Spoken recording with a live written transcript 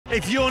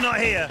If you're not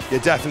here,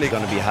 you're definitely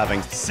going to be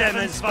having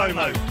Sevens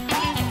FOMO.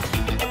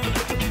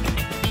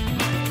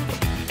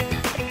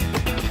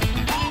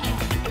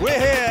 We're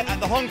here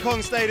at the Hong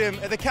Kong Stadium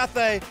at the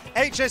Cathay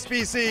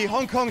HSBC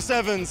Hong Kong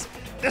Sevens.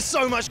 There's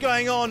so much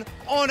going on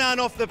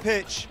and off the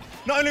pitch.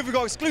 Not only have we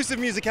got exclusive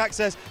music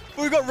access,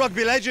 but we've got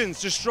rugby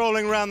legends just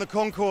strolling around the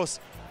concourse.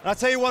 And I'll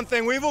tell you one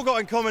thing we've all got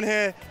in common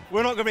here,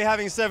 we're not going to be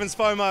having Sevens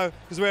FOMO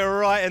because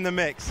we're right in the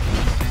mix.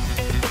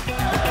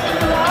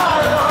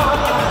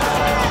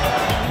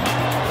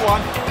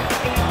 One.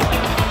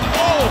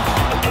 Oh!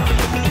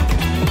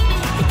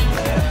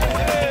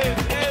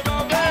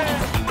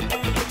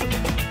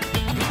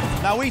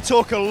 Now we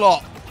talk a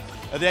lot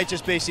at the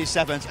HSBC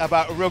Sevens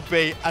about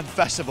rugby and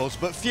festivals,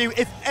 but few,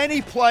 if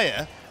any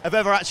player, have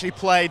ever actually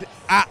played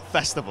at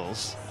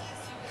festivals.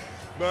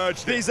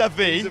 Merged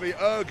vis-a-vis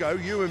Ergo,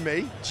 you and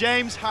me.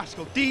 James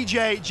Haskell,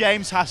 DJ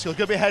James Haskell,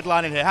 going to be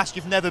headlining here.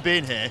 Haskell, you've never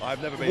been here.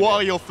 I've never been What here.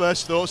 are your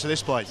first thoughts of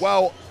this place?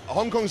 Well,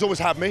 Hong Kong's always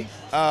had me.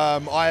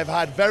 I have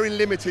had very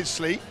limited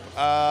sleep,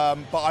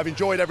 but I've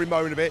enjoyed every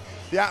moment of it.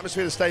 The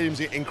atmosphere of the stadium's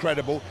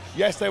incredible.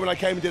 Yesterday when I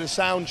came and did a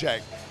sound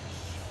check,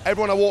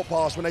 everyone I walked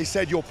past, when they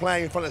said you're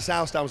playing in front of the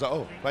South Stand, I was like,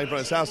 oh, playing in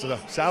front of the South Stand.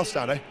 South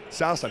Stand, eh?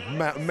 South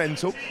Stand,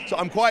 mental. So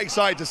I'm quite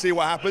excited to see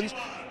what happens.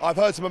 I've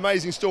heard some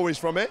amazing stories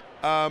from it.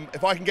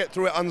 If I can get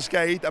through it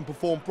unscathed and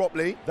perform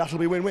properly, that'll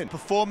be win-win.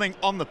 Performing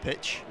on the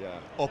pitch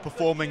or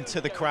performing to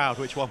the crowd,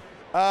 which one?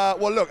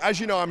 Well, look, as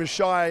you know, I'm a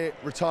shy,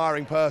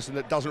 retiring person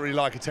that doesn't really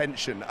like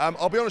attention.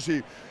 I'll be honest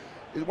with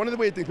you, one of the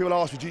weird things people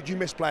ask me, do you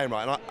miss playing,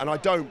 right? And I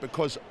don't,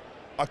 because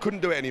I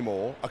couldn't do it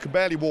anymore. I can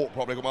barely walk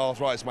properly, I've got my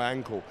arthritis in my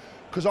ankle.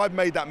 Because I've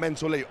made that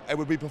mental leap, it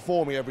would be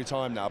performing every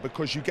time now,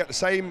 because you get the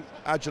same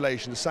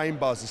adulation, the same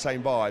buzz, the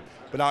same vibe,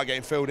 but now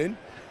getting filled in.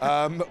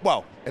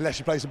 Well, unless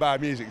you play some bad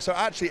music. So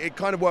actually, it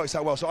kind of works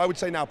out well. So I would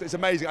say now, it's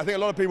amazing. I think a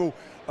lot of people,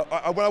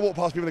 when I walk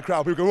past people in the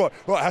crowd, people go,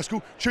 right,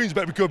 Haskell, tunes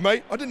better be good,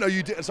 mate. I didn't know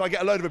you did. So I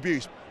get a load of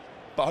abuse.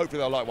 But hopefully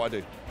they'll like what I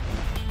do.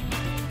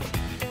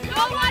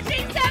 You're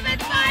watching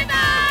Sevens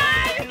FOMO!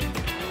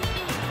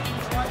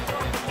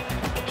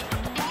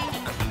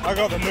 I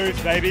got the moves,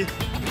 baby.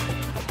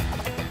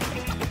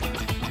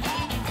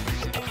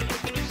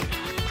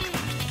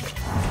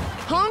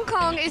 Hong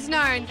Kong is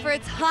known for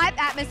its hype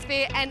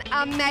atmosphere and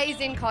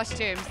amazing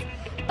costumes.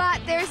 But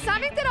there is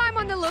something that I'm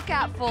on the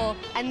lookout for,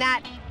 and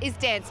that is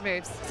dance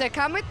moves. So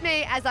come with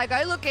me as I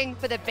go looking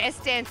for the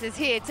best dancers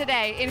here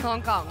today in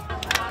Hong Kong.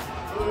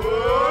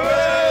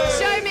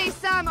 Show me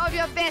some of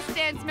your best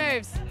dance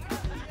moves.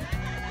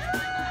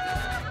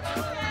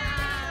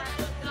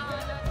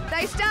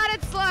 They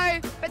started slow,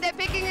 but they're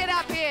picking it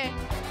up here.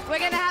 We're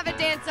gonna have a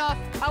dance off.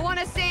 I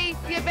wanna see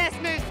your best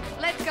moves.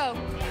 Let's go.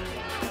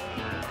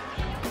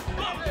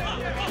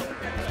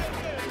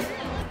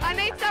 I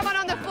need someone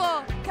on the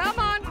floor. Come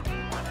on.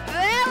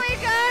 There we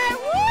go.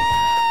 Woo!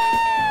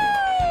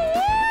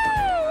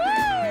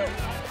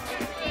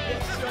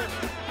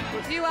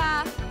 Woo! You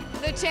are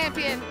the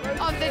champion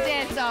of the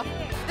dance-off.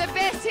 The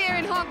best here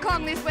in Hong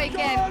Kong this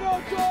weekend.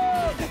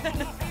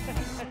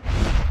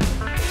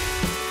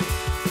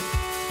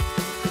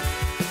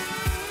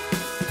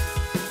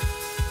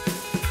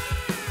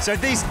 So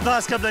these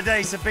last couple of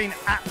days have been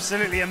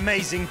absolutely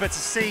amazing, but to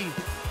see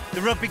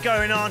the rugby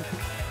going on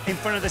in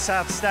front of the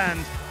South Stand,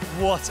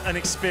 what an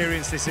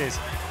experience this is.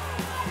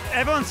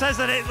 Everyone says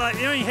that it, like,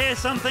 you know, you hear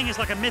something, it's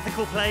like a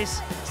mythical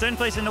place. It's the only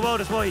place in the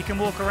world as well you can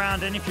walk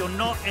around, and if you're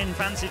not in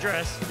fancy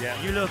dress,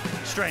 you look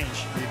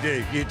strange.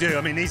 You do.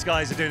 I mean, these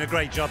guys are doing a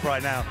great job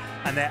right now,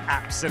 and they're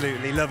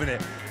absolutely loving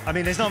it. I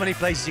mean, there's not many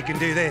places you can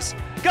do this.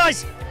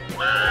 Guys!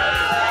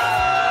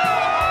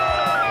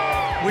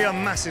 We are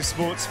massive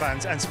sports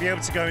fans, and to be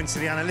able to go into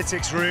the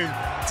analytics room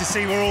to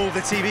see where all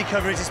the TV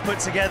coverage is put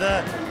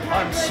together,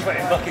 I'm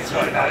sweating buckets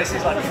right now. This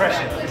is like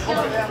refreshing.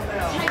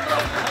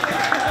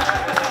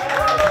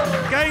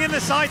 Going in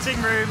the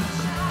sighting room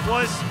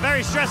was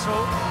very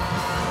stressful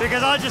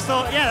because I just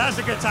thought, yeah, that's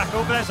a good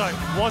tackle, but it's like,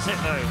 was it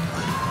though?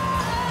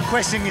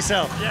 Questioning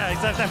yourself. Yeah,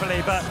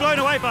 definitely, but blown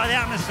away by the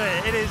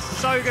atmosphere. It is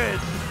so good.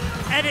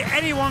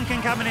 Anyone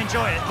can come and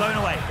enjoy it, blown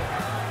away.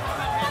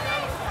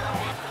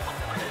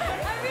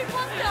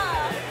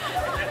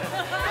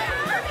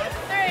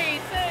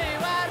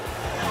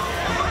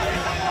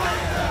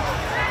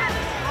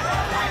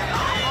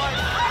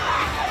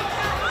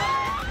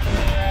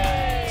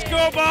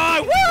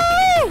 Bye.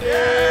 Woo!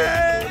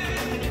 Yeah!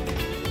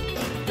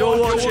 You're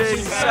watching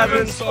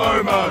Sevens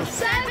FOMO.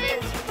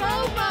 Sevens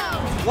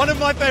FOMO! One of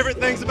my favourite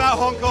things about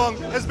Hong Kong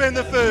has been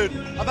the food.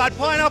 I've had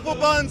pineapple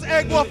buns,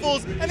 egg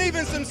waffles, and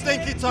even some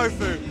stinky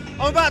tofu.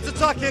 I'm about to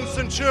tuck in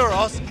some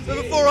churros, but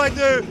before I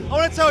do, I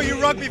want to tell you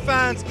rugby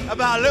fans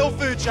about a little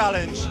food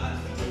challenge.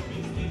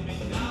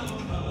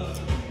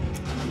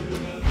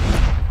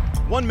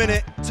 1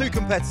 minute, 2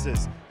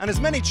 competitors, and as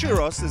many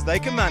churros as they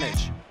can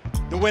manage.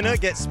 The winner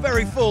gets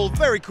very full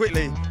very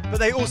quickly, but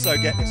they also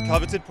get this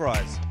coveted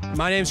prize.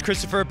 My name's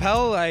Christopher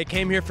Appel. I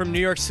came here from New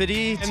York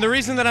City, and the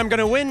reason that I'm going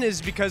to win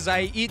is because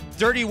I eat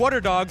dirty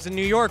water dogs in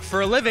New York for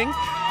a living,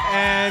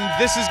 and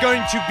this is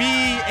going to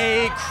be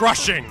a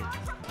crushing.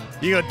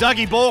 You got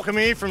Dougie Borkham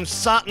here from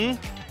Sutton.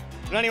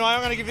 But anyway,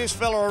 I'm going to give this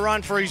fella a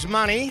run for his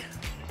money,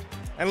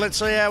 and let's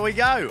see how we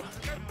go.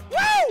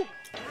 Woo!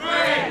 3,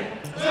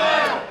 2,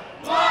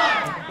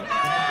 1.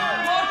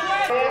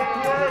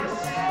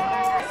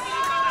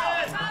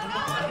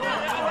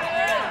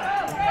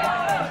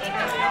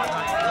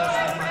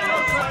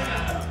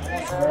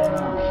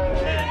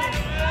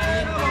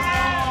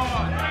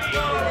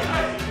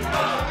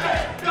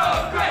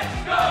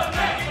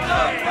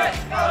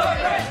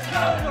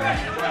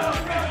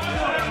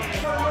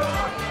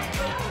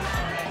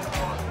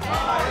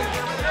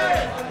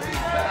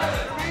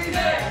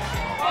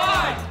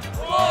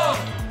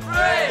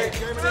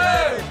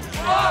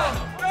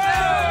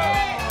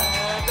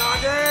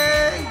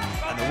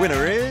 And the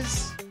winner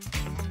is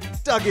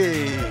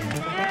Dougie.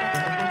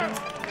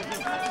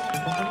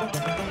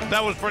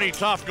 That was pretty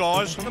tough,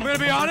 guys. I'm going to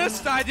be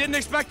honest, I didn't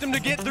expect him to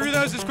get through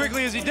those as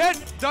quickly as he did.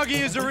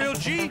 Dougie is a real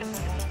G.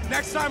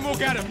 Next time we'll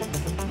get him.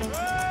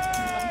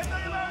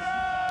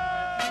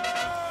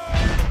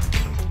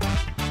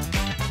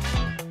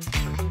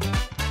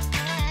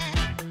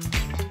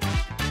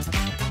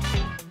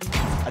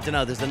 I don't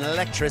know, there's an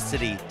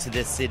electricity to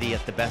this city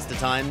at the best of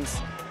times.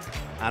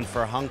 And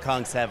for Hong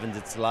Kong Sevens,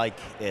 it's like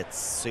it's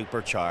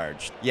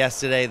supercharged.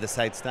 Yesterday, the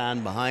South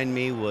Stand behind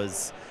me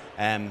was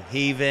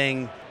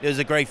heaving. There's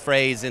a great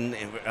phrase in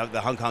the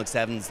Hong Kong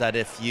Sevens that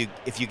if you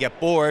get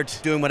bored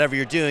doing whatever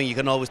you're doing, you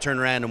can always turn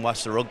around and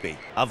watch the rugby.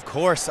 Of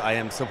course, I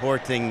am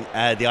supporting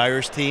the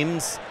Irish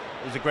teams.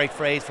 There's a great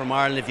phrase from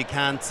Ireland: if you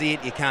can't see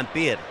it, you can't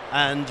be it.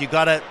 And you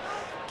got to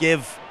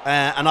give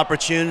an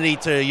opportunity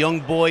to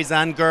young boys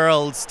and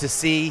girls to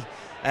see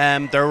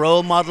their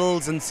role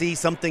models and see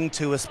something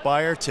to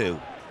aspire to.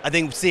 I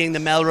think seeing the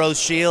Melrose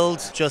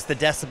Shield, just the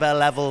decibel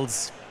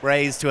levels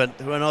raised to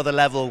another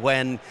level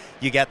when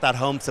you get that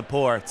home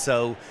support.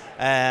 So,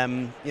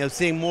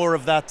 seeing more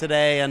of that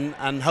today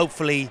and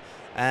hopefully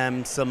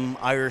some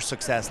Irish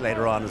success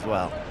later on as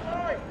well.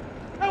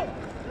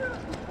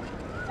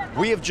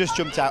 We have just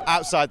jumped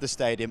outside the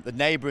stadium, the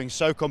neighbouring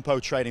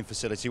Sokompo training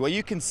facility, where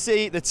you can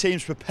see the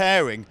teams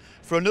preparing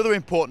for another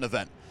important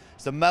event.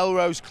 It's the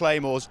Melrose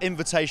Claymores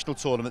Invitational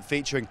Tournament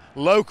featuring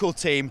local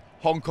team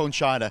Hong Kong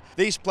China.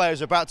 These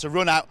players are about to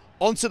run out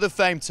onto the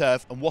famed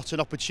turf, and what an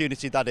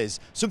opportunity that is.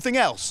 Something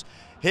else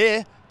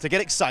here to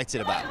get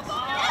excited about.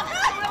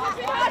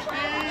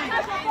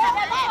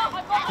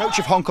 Coach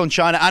of Hong Kong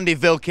China, Andy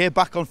Vilk here,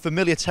 back on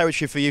familiar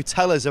territory for you.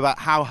 Tell us about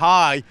how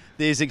high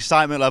these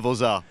excitement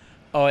levels are.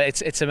 Oh,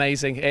 it's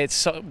amazing.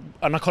 It's an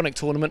iconic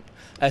tournament.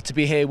 To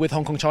be here with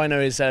Hong Kong China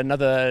is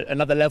another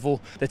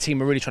level. The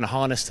team are really trying to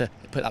harness to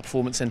put that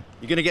performance in.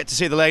 You're going to get to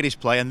see the ladies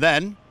play, and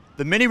then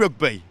the mini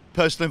rugby.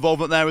 Personal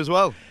involvement there as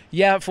well.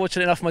 Yeah,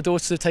 fortunate enough, my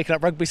daughters have taken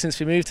up rugby since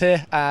we moved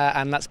here,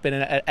 and that's been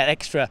an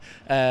extra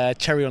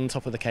cherry on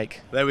top of the cake.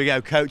 There we go,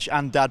 coach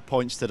and dad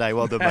points today.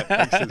 Well done, mate.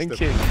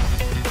 Thank you.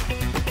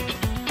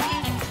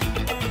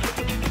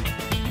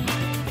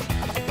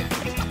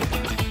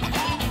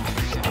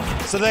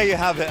 So there you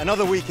have it,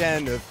 another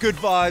weekend of good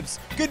vibes,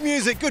 good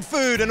music, good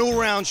food, and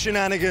all-round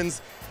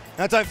shenanigans.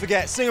 Now don't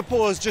forget,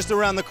 Singapore's just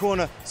around the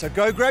corner, so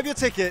go grab your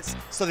tickets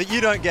so that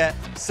you don't get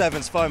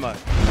Sevens FOMO.